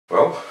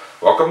Well,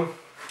 welcome.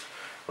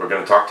 We're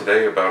going to talk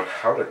today about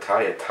how to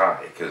tie a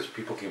tie, because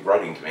people keep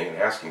writing to me and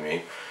asking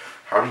me,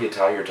 how do you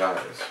tie your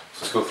ties? So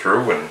let's go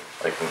through and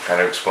I can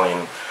kind of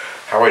explain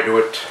how I do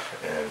it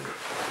and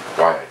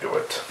why I do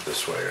it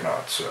this way or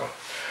not. So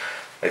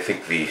I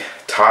think the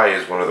tie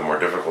is one of the more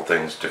difficult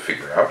things to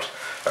figure out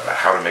about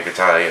how to make a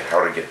tie and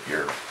how to get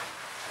your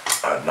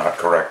knot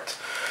correct,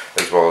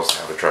 as well as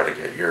how to try to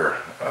get your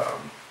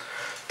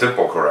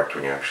dimple correct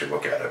when you actually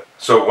look at it.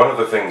 So one of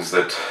the things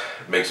that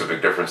makes a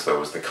big difference though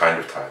is the kind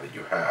of tie that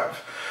you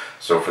have.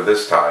 So for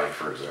this tie,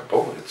 for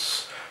example,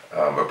 it's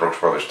a Brooks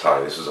Brothers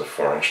tie. This is a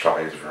 4-inch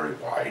tie. It's very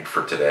wide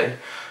for today,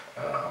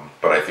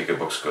 but I think it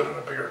looks good on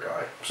a bigger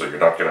guy. So you're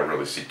not going to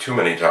really see too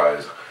many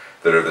ties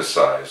that are this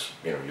size.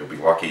 You know, you'll be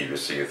lucky to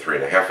see a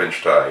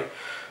 3.5-inch tie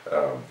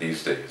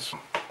these days.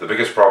 The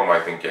biggest problem I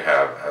think you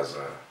have as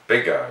a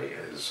big guy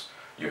is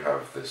you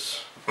have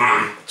this,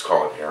 let's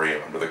call it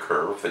area under the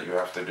curve that you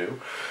have to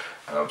do.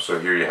 So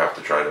here you have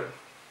to try to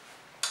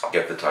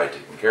get the tie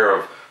taken care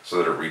of so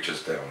that it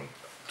reaches down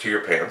to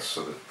your pants,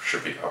 so that it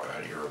should be up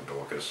at your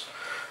umbilicus,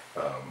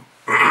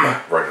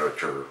 right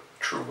at your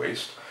true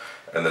waist,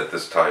 and that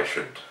this tie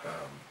should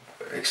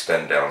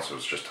extend down so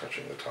it's just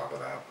touching the top of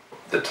that.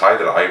 The tie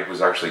that I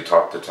was actually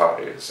taught to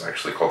tie is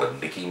actually called a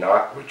Nicky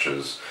knot, which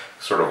is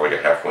sort of like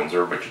a half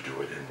Windsor, but you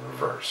do it in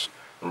reverse.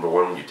 Number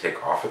one, when you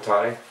take off a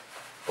tie,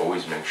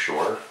 always make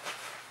sure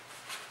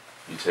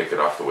you take it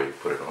off the way you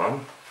put it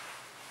on.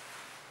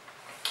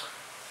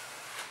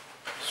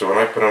 So when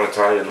I put on a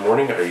tie in the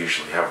morning, I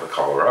usually have the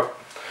collar up.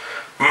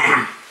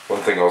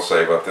 One thing I'll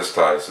say about this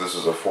tie, so this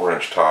is a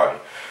 4-inch tie.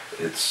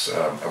 It's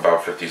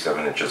about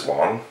 57 inches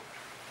long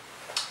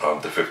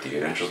to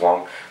 58 inches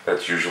long.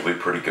 That's usually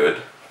pretty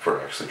good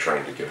for actually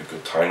trying to get a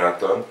good tie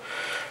knot done.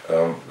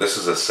 This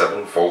is a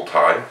 7-fold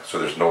tie, so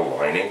there's no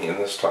lining in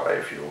this tie.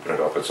 If you open it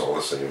up, it's all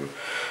the same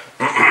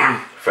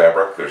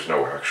fabric. There's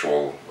no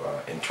actual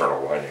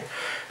internal lining.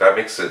 That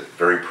makes it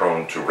very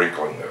prone to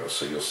wrinkling though.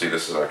 So you'll see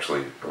this is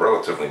actually a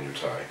relatively new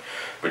tie,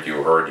 but you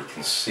already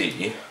can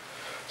see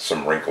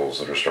some wrinkles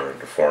that are starting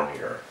to form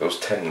here. Those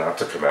tend not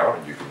to come out,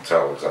 and you can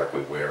tell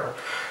exactly where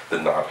the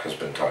knot has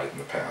been tied in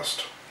the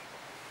past.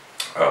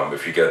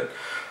 If you get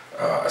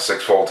a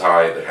 6-fold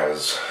tie that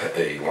has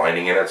a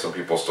lining in it, some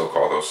people still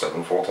call those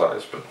 7-fold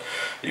ties, but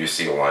you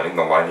see a lining.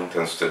 The lining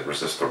tends to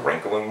resist the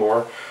wrinkling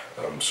more,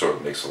 so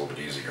it makes it a little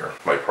bit easier.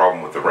 My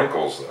problem with the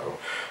wrinkles though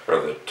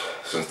are that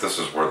since this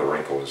is where the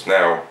wrinkle is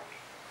now,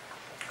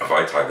 if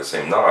I tie the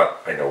same knot,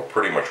 I know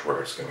pretty much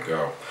where it's going to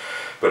go.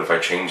 But if I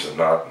change the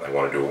knot and I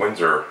want to do a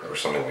Windsor or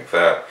something like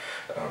that,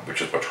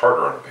 which is much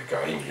harder on a big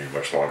guy, you need a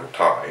much longer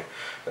tie,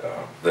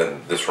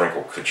 then this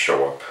wrinkle could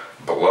show up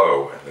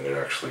below, and then it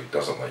actually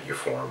doesn't let you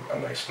form a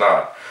nice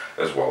knot,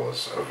 as well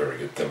as a very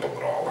good dimple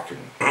at all. It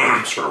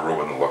can sort of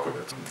ruin the look of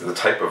it. The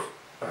type of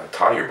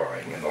tie you're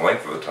buying and the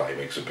length of the tie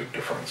makes a big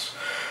difference.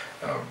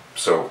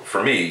 So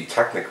for me,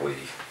 technically,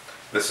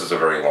 this is a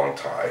very long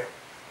tie.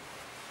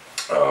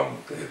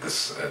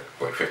 This at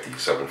like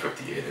 57,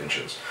 58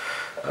 inches.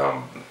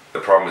 The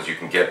problem is you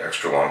can get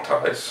extra long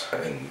ties,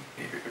 and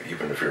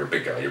even if you're a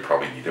big guy, you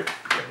probably need it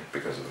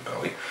because of the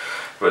belly,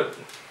 but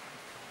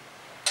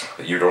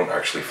you don't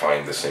actually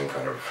find the same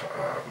kind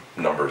of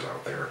numbers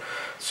out there,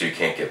 so you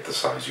can't get the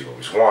size you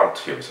always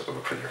want. You always have to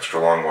look for the extra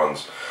long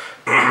ones,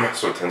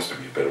 so it tends to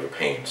be a bit of a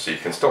pain. So you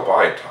can still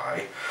buy a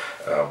tie,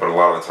 but a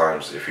lot of the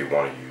times if you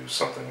want to use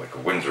something like a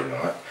Windsor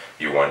knot,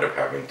 you wind up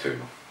having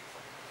to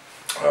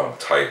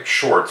tie it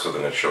short, so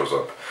then it shows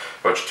up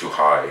much too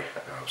high,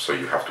 so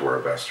you have to wear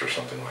a vest or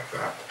something like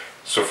that.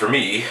 So for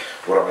me,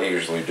 what I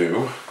usually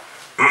do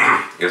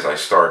is I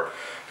start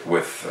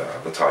with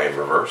the tie in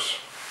reverse.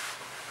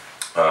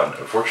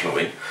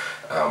 Unfortunately,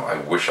 I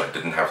wish I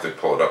didn't have to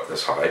pull it up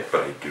this high,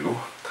 but I do.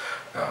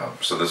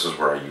 So this is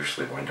where I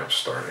usually wind up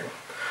starting.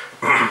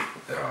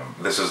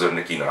 This is a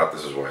Nicky knot.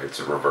 This is why it's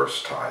a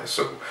reverse tie.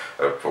 So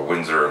for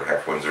Windsor and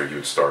half Windsor,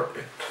 you'd start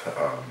it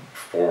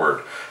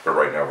forward, but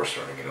right now we're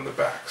starting it in the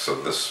back.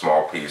 So this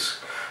small piece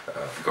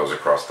goes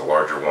across the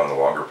larger one, the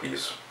longer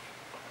piece,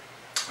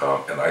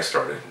 and I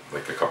started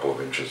like a couple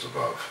of inches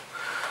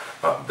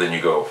above. Then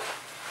you go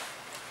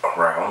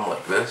around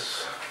like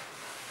this,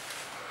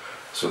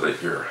 so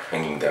that you're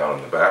hanging down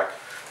in the back.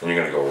 Then you're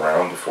going to go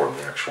around to form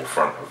the actual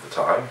front of the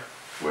tie,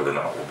 where the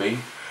knot will be,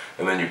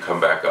 and then you come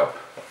back up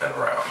and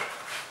around.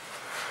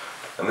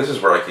 And this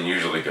is where I can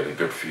usually get a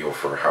good feel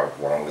for how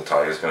long the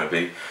tie is going to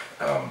be.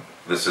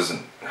 This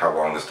isn't how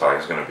long this tie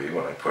is going to be.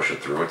 When I push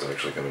it through, it's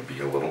actually going to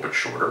be a little bit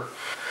shorter.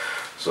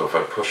 So if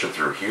I push it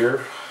through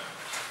here,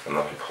 and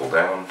then I pull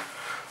down,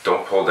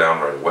 don't pull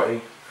down right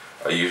away.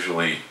 I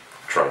usually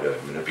try to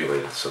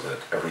manipulate it so that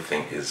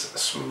everything is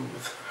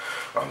smooth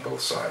on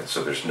both sides.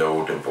 So there's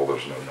no dimple,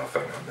 there's no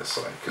nothing on this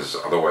side, because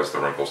otherwise the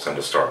wrinkles tend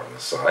to start on the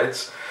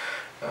sides.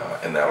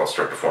 And that'll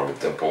start to form a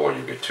dimple, or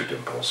you get two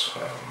dimples,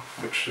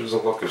 which is a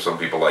look if some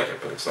people like it,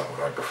 but it's not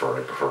what I prefer.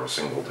 I prefer a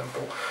single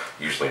dimple,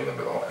 usually in the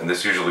middle. And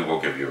this usually will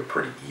give you a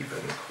pretty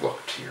even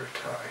look to your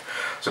tie.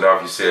 So now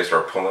if you see I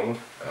start pulling,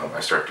 I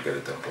start to get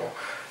a dimple.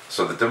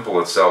 So the dimple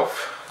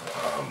itself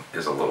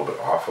is a little bit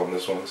off on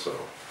this one, so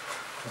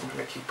I'm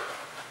going to keep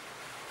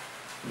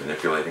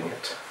manipulating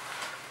it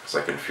because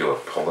I can feel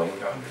it pulling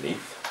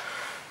underneath.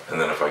 And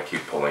then if I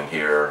keep pulling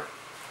here,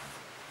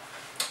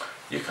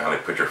 you kind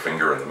of put your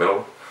finger in the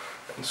middle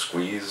and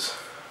squeeze.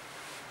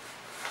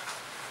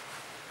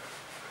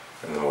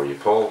 And the more you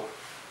pull,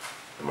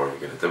 the more you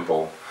get a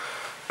dimple.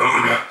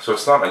 So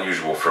it's not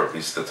unusual for at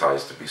least the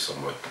ties to be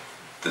somewhat,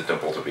 the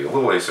dimple to be a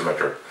little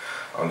asymmetric.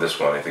 On this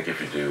one, I think if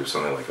you do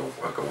something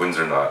like a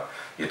Windsor knot,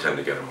 you tend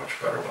to get a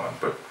much better one.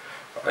 But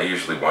I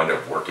usually wind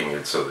up working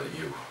it so that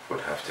you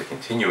would have to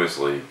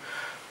continuously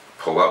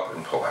pull up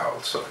and pull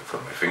out. So I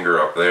put my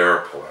finger up there,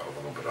 pull out a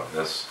little bit on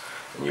this,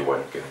 and you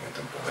wind up getting a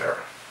dimple there.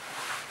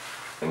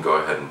 And go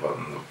ahead and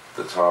button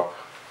the top,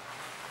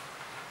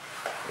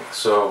 like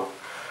so,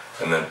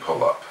 and then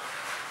pull up,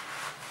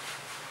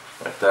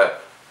 like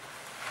that.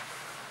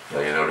 Now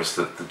you notice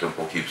that the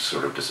dimple keeps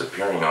sort of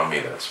disappearing on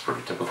me. That's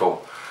pretty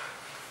typical.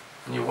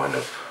 And you wind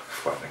up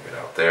flattening it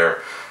out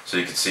there. So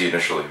you can see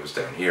initially it was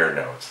down here,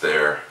 now it's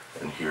there,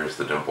 and here's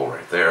the dimple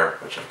right there,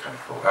 which I kind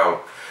of pull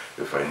out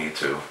if I need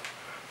to.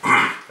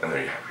 And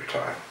there you have your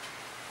tie.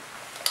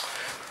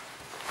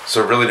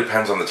 So it really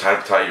depends on the type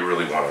of tie you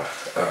really want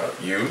to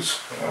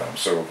use.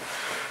 So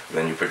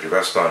then you put your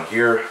vest on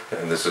here,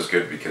 and this is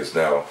good because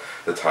now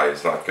the tie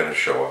is not going to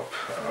show up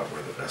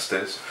where the vest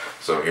is.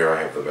 So here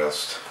I have the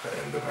vest,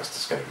 and the vest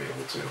is going to be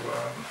able to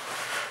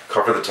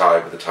cover the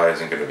tie, but the tie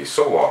isn't going to be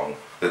so long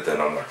that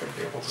then I'm not going to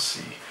be able to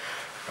see,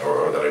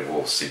 or that I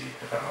will see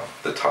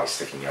the tie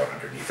sticking out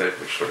underneath it,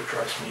 which sort of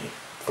drives me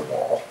the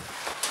wall.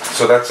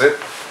 So that's it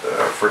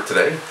for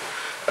today.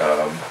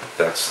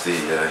 That's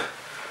the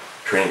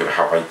training of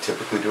how I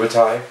typically do a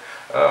tie.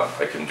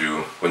 I can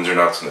do Windsor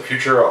knots in the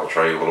future. I'll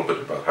try you a little bit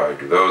about how I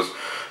do those.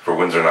 For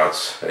Windsor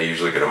knots, I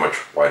usually get a much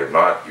wider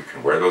knot. You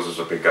can wear those as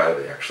a big guy.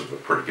 They actually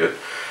look pretty good.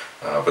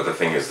 But the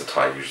thing is, the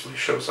tie usually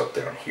shows up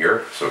down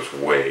here, so it's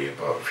way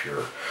above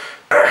your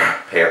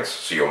pants,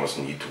 so you almost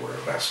need to wear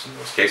a vest in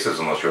those cases,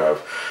 unless you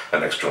have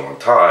an extra long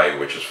tie,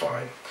 which is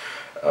fine.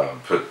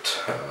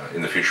 But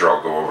in the future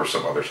I'll go over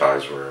some other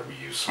ties where we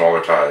use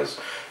smaller ties,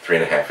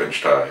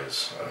 3.5-inch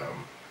ties,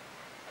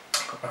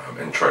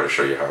 and try to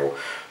show you how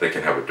they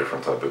can have a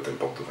different type of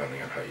dimple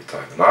depending on how you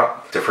tie the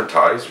knot. Different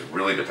ties, it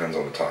really depends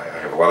on the tie. I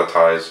have a lot of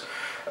ties.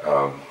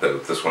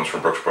 This one's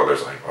from Brooks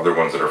Brothers. I have other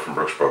ones that are from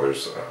Brooks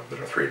Brothers that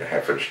are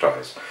 3.5-inch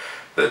ties.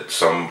 That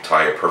some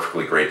tie a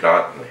perfectly great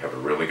knot and they have a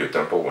really good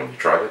dimple when you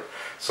try it.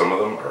 Some of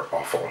them are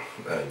awful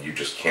and you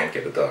just can't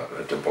get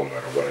a dimple no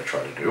matter what I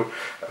try to do,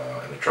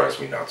 and it drives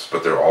me nuts.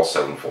 But they're all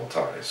 7-fold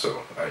ties,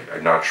 so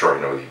I'm not sure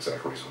I know the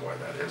exact reason why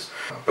that is.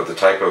 But the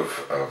type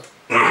of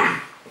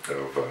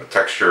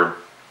texture,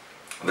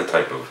 the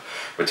type of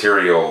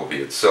material,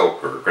 be it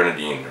silk or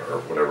grenadine or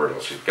whatever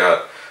else you've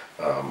got,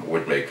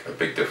 would make a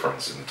big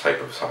difference in the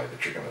type of tie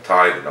that you're going to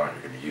tie, the knot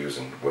you're going to use,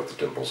 and what the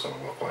dimple's going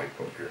to look like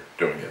when you're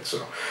doing it.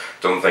 So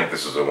don't think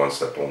this is a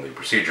one-step only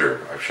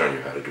procedure. I've shown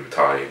you how to do a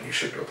tie and you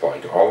should apply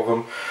to all of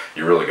them.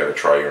 You really got to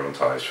try your own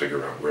ties,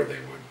 figure out where they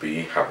would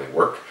be, how they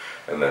work,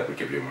 and that would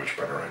give you a much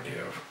better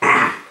idea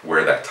of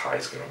where that tie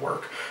is going to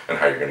work and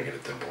how you're going to get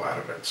a dimple out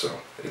of it.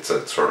 So it's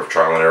a sort of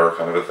trial and error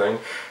kind of a thing.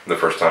 The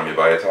first time you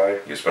buy a tie,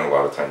 you spend a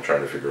lot of time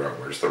trying to figure out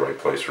where's the right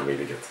place for me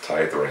to get the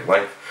tie at the right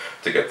length,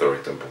 to get the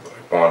right dimple that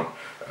I want.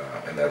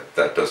 And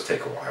that does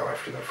take a while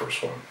after that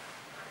first one.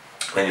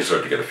 And you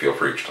start to get a feel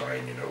for each tie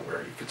and you know where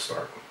you could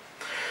start.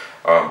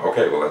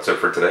 Okay, well that's it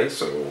for today,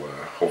 so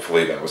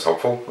hopefully that was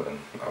helpful, and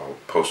I'll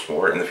post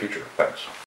more in the future. Thanks.